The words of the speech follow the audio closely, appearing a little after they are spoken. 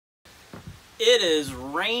It is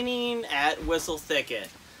raining at Whistle Thicket.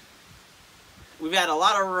 We've had a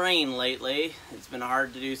lot of rain lately. It's been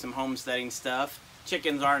hard to do some homesteading stuff.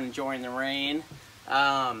 Chickens aren't enjoying the rain.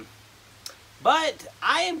 But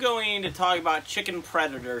I am going to talk about chicken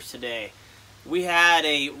predators today. We had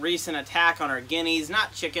a recent attack on our guineas,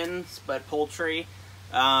 not chickens, but poultry.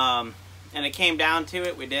 And it came down to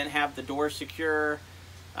it. We didn't have the door secure.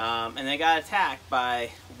 And they got attacked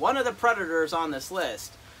by one of the predators on this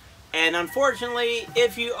list. And unfortunately,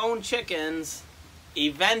 if you own chickens,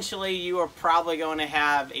 eventually you are probably going to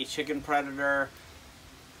have a chicken predator.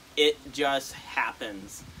 It just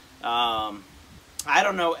happens. I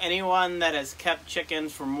don't know anyone that has kept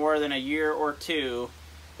chickens for more than a year or two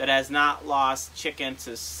that has not lost chicken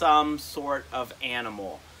to some sort of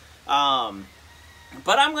animal. But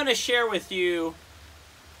I'm going to share with you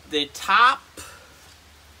the top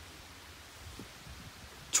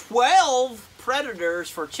 12 predators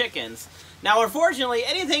for chickens. Now, unfortunately,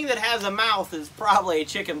 anything that has a mouth is probably a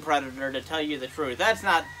chicken predator, to tell you the truth. That's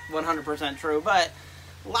not 100% true, but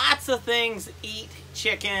lots of things eat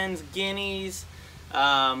chickens, guineas,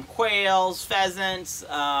 quails, pheasants. They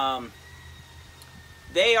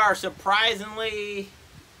are surprisingly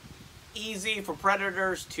easy for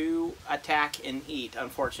predators to attack and eat,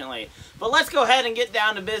 unfortunately. But let's go ahead and get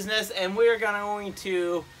down to business, and we're going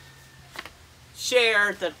to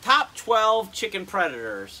share the top 12 chicken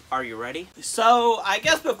predators. Are you ready? So I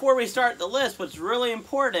guess before we start the list, what's really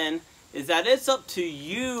important is that it's up to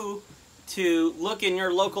you to look in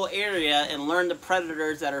your local area and learn the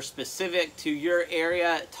predators that are specific to your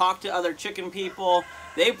area. Talk to other chicken people.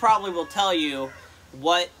 They probably will tell you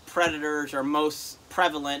what predators are most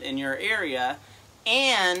prevalent in your area.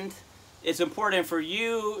 And it's important for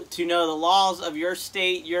you to know the laws of your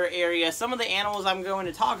state, your area. Some of the animals I'm going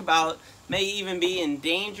to talk about may even be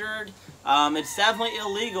endangered. It's definitely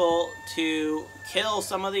illegal to kill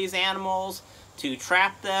some of these animals, to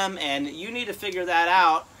trap them, and you need to figure that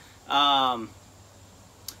out.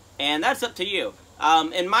 And that's up to you.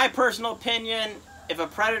 In my personal opinion, if a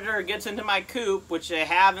predator gets into my coop, which they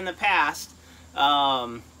have in the past,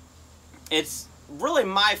 it's really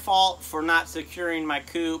my fault for not securing my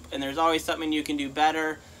coop, and there's always something you can do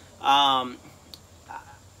better.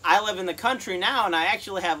 I live in the country now, and I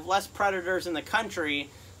actually have less predators in the country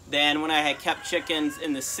than when I had kept chickens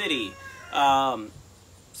in the city.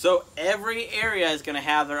 So every area is going to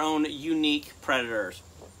have their own unique predators.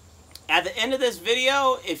 At the end of this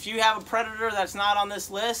video, if you have a predator that's not on this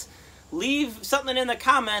list, leave something in the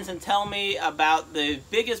comments and tell me about the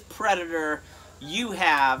biggest predator you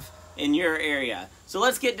have in your area. So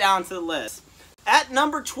let's get down to the list. At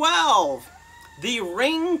number 12, the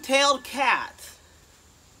ring-tailed cat.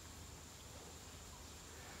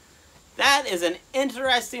 That is an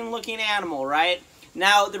interesting looking animal, right?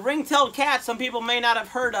 Now, the ring-tailed cat, some people may not have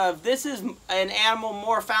heard of. This is an animal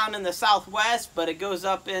more found in the Southwest, but it goes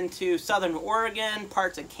up into southern Oregon,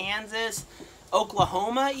 parts of Kansas,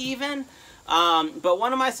 Oklahoma even. But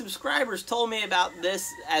one of my subscribers told me about this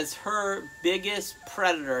as her biggest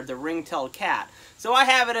predator, the ring-tailed cat. So I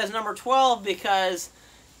have it as number 12 because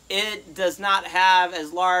it does not have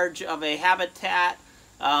as large of a habitat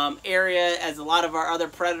area as a lot of our other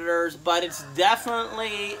predators, but it's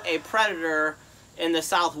definitely a predator in the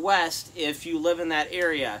Southwest if you live in that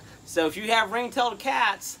area. So if you have ring-tailed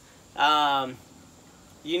cats,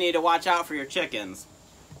 you need to watch out for your chickens.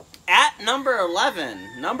 At number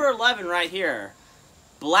 11 right here,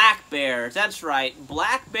 black bears. That's right,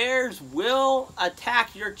 black bears will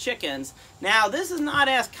attack your chickens. Now, this is not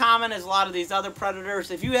as common as a lot of these other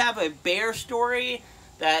predators. If you have a bear story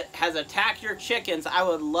that has attacked your chickens, I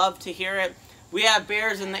would love to hear it. We have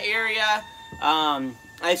bears in the area.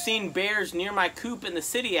 I've seen bears near my coop in the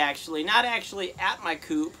city, actually. Not actually at my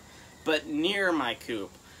coop, but near my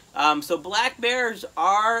coop. So black bears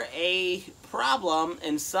are a problem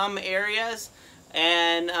in some areas,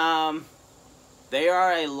 and they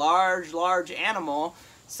are a large animal.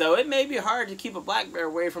 So it may be hard to keep a black bear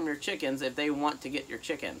away from your chickens if they want to get your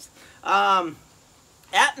chickens.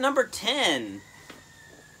 At number 10,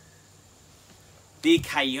 the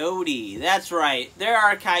coyote. That's right. There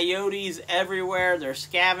are coyotes everywhere. They're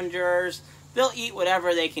scavengers. They'll eat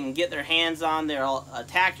whatever they can get their hands on. They'll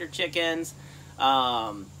attack your chickens.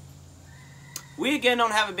 We, again,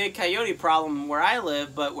 don't have a big coyote problem where I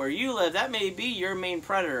live, but where you live, that may be your main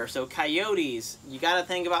predator. So coyotes, you got to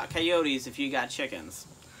think about coyotes if you got chickens.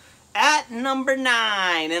 At number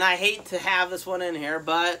 9, and I hate to have this one in here,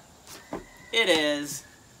 but it is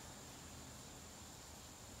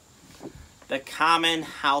the common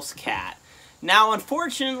house cat. Now,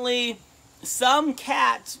 unfortunately, some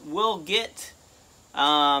cats will get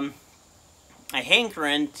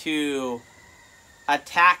hankering to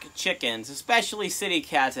attack chickens, especially city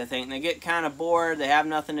cats, I think. They get kind of bored. They have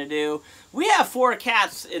nothing to do. We have 4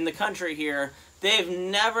 cats in the country here. They've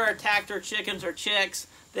never attacked our chickens or chicks.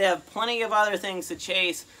 They have plenty of other things to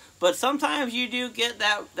chase. But sometimes you do get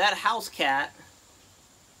that house cat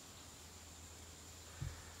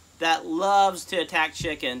that loves to attack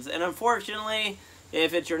chickens. And unfortunately,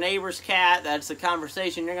 if it's your neighbor's cat, that's a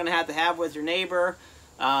conversation you're going to have with your neighbor.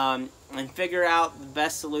 And figure out the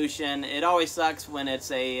best solution. It always sucks when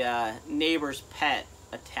it's a neighbor's pet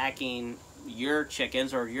attacking your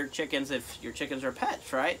chickens, or your chickens if your chickens are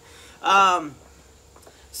pets, right?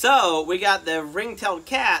 So we got the ring-tailed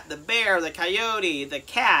cat, the bear, the coyote, the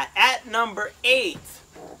cat. At number 8,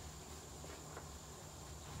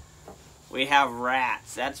 we have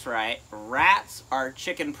rats. That's right. Rats are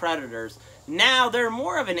chicken predators. Now, they're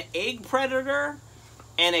more of an egg predator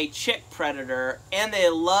and a chick predator, and they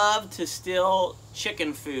love to steal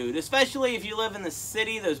chicken food, especially if you live in the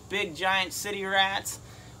city. Those big giant city rats,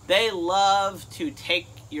 they love to take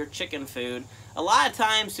your chicken food. A lot of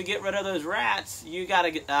times, to get rid of those rats, you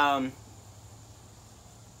gotta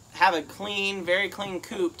have a clean, very clean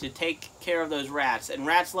coop to take care of those rats. And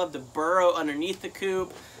rats love to burrow underneath the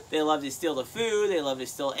coop. They love to steal the food. They love to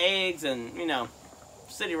steal eggs, and you know,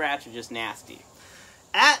 city rats are just nasty.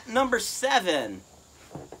 At number 7,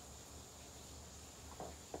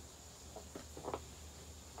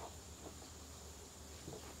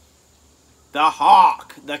 the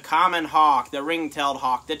hawk, the common hawk, the ring-tailed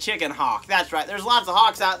hawk, the chicken hawk. That's right. There's lots of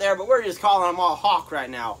hawks out there, but we're just calling them all hawk right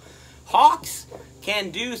now. Hawks can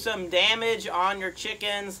do some damage on your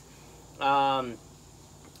chickens.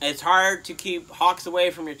 It's hard to keep hawks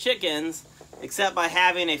away from your chickens, except by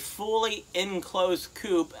having a fully enclosed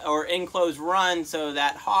coop or enclosed run so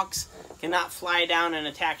that hawks cannot fly down and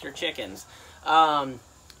attack your chickens.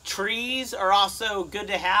 Trees are also good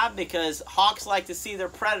to have because hawks like to see their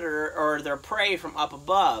predator or their prey from up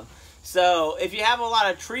above. So if you have a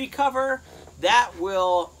lot of tree cover, that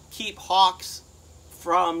will keep hawks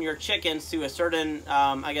from your chickens to a certain,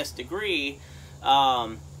 I guess, degree.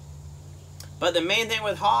 But the main thing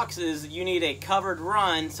with hawks is you need a covered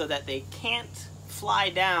run so that they can't fly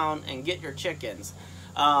down and get your chickens.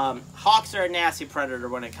 Hawks are a nasty predator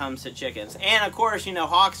when it comes to chickens. And of course, you know,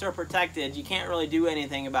 hawks are protected. You can't really do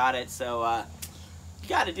anything about it, so you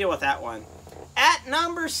got to deal with that one. At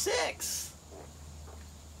number 6.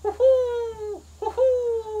 Woohoo!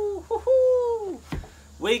 Woohoo! Woohoo!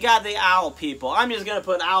 We got the owl people. I'm just going to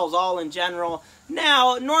put owls all in general.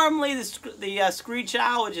 Now, normally the screech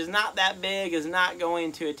owl, which is not that big, is not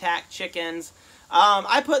going to attack chickens.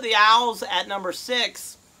 I put the owls at number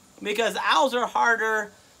 6 because owls are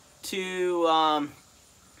harder to,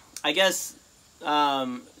 I guess,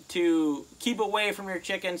 to keep away from your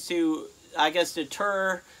chickens, to, I guess,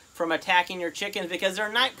 deter from attacking your chickens because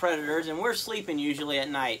they're night predators and we're sleeping usually at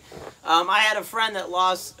night. I had a friend that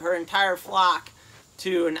lost her entire flock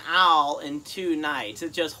to an owl in 2 nights.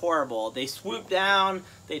 It's just horrible. They swoop down,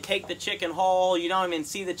 they take the chicken whole, you don't even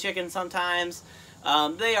see the chicken sometimes.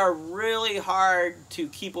 They are really hard to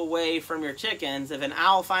keep away from your chickens. If an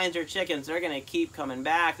owl finds your chickens, they're going to keep coming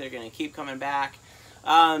back. They're going to keep coming back.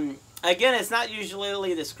 Again, it's not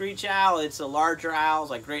usually the screech owl. It's the larger owls,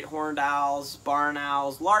 like great horned owls, barn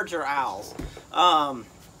owls, larger owls.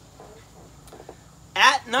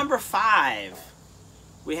 At number 5,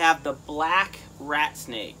 we have the black rat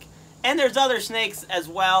snake. And there's other snakes as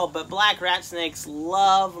well, but black rat snakes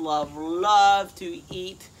love, love, love to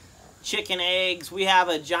eat chicken eggs. We have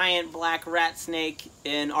a giant black rat snake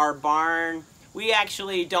in our barn. We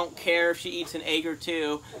actually don't care if she eats an egg or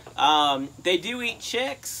 2. They do eat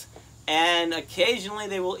chicks, and occasionally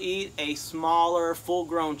they will eat a smaller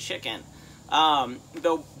full-grown chicken.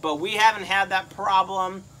 But we haven't had that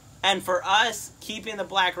problem. And for us, keeping the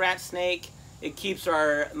black rat snake, it keeps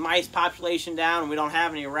our mice population down. We don't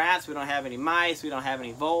have any rats, we don't have any mice, we don't have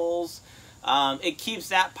any voles. It keeps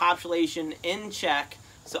that population in check.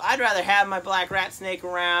 So I'd rather have my black rat snake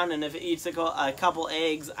around, and if it eats a couple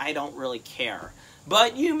eggs, I don't really care.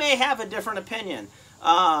 But you may have a different opinion.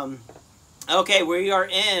 Okay, we are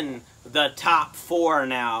in the top 4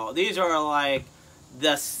 now. These are like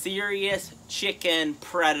the serious chicken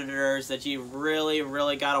predators that you really,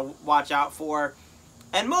 really got to watch out for.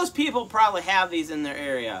 And most people probably have these in their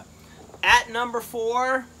area. At number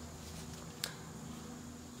 4,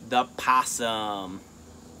 the possum.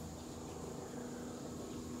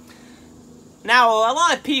 Now, a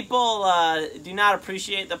lot of people do not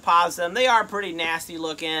appreciate the possum. They are pretty nasty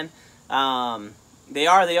looking. They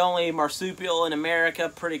are the only marsupial in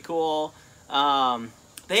America. Pretty cool.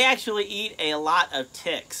 They actually eat a lot of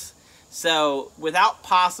ticks. So without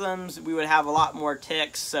possums, we would have a lot more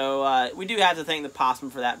ticks. So we do have to thank the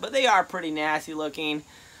possum for that. But they are pretty nasty looking.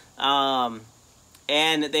 And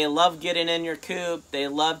they love getting in your coop. They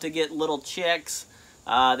love to get little chicks.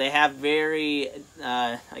 They have very,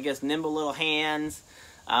 I guess, nimble little hands.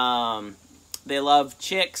 They love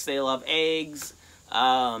chicks. They love eggs.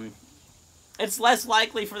 It's less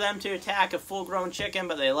likely for them to attack a full-grown chicken,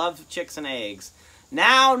 but they love chicks and eggs.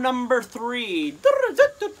 Now, number 3.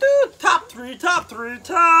 Top 3, top 3,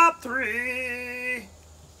 top 3.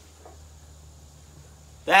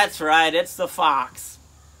 That's right, it's the fox.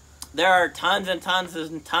 There are tons and tons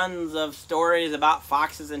and tons of stories about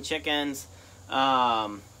foxes and chickens.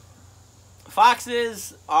 Foxes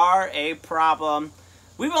are a problem.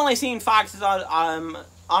 We've only seen foxes on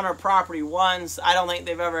our property once. I don't think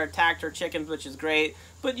they've ever attacked our chickens, which is great.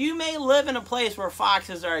 But you may live in a place where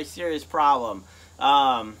foxes are a serious problem.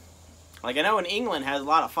 Like I know in England has a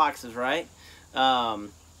lot of foxes, right?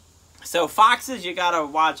 So foxes you gotta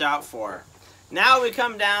watch out for. Now we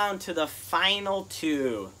come down to the final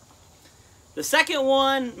 2. The second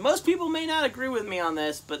one, most people may not agree with me on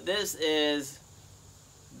this, but this is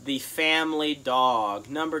the family dog.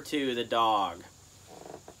 Number 2, the dog.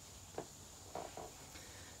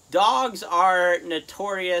 Dogs are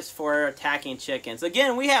notorious for attacking chickens.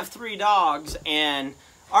 Again, we have 3 dogs, and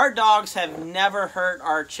our dogs have never hurt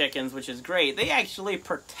our chickens, which is great. They actually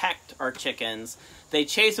protect our chickens. They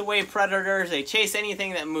chase away predators. They chase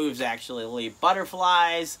anything that moves, actually.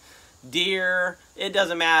 Butterflies, deer, it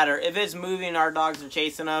doesn't matter. If it's moving, our dogs are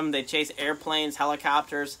chasing them. They chase airplanes,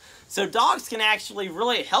 helicopters. So dogs can actually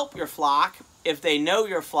really help your flock if they know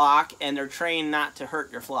your flock and they're trained not to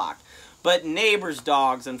hurt your flock. But neighbors'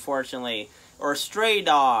 dogs, unfortunately, or stray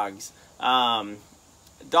dogs,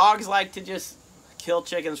 dogs like to just kill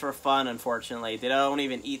chickens for fun, unfortunately. They don't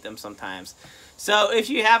even eat them sometimes. So if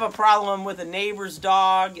you have a problem with a neighbor's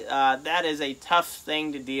dog, that is a tough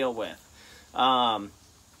thing to deal with.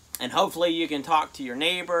 And hopefully you can talk to your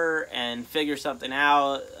neighbor and figure something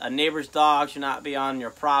out. A neighbor's dog should not be on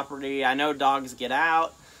your property. I know dogs get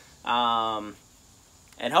out.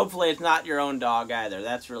 And hopefully it's not your own dog either.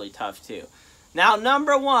 That's really tough too. Now,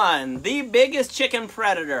 number 1, the biggest chicken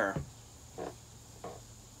predator.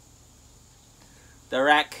 The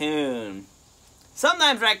raccoon.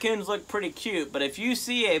 Sometimes raccoons look pretty cute, but if you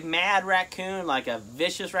see a mad raccoon, like a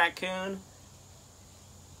vicious raccoon,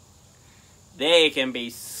 they can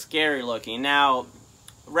be scary looking. Now,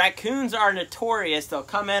 raccoons are notorious. They'll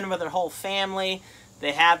come in with their whole family.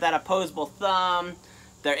 They have that opposable thumb.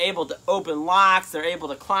 They're able to open locks. They're able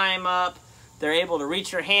to climb up. They're able to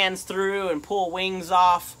reach your hands through and pull wings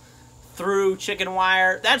off through chicken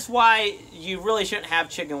wire. That's why you really shouldn't have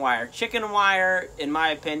chicken wire. Chicken wire, in my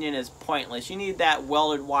opinion, is pointless. You need that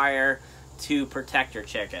welded wire to protect your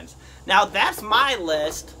chickens. Now, that's my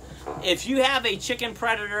list. If you have a chicken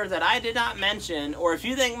predator that I did not mention, or if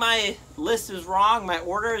you think my list is wrong, my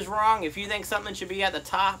order is wrong, if you think something should be at the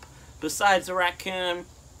top besides the raccoon,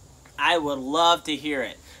 I would love to hear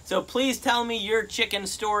it. So please tell me your chicken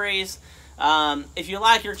stories. If you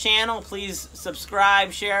like your channel, please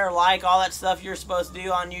subscribe, share, like, all that stuff you're supposed to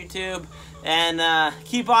do on YouTube. And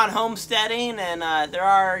keep on homesteading. And there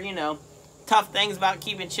are, you know, tough things about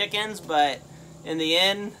keeping chickens, but in the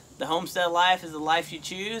end, the homestead life is the life you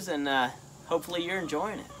choose, and hopefully you're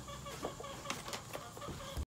enjoying it.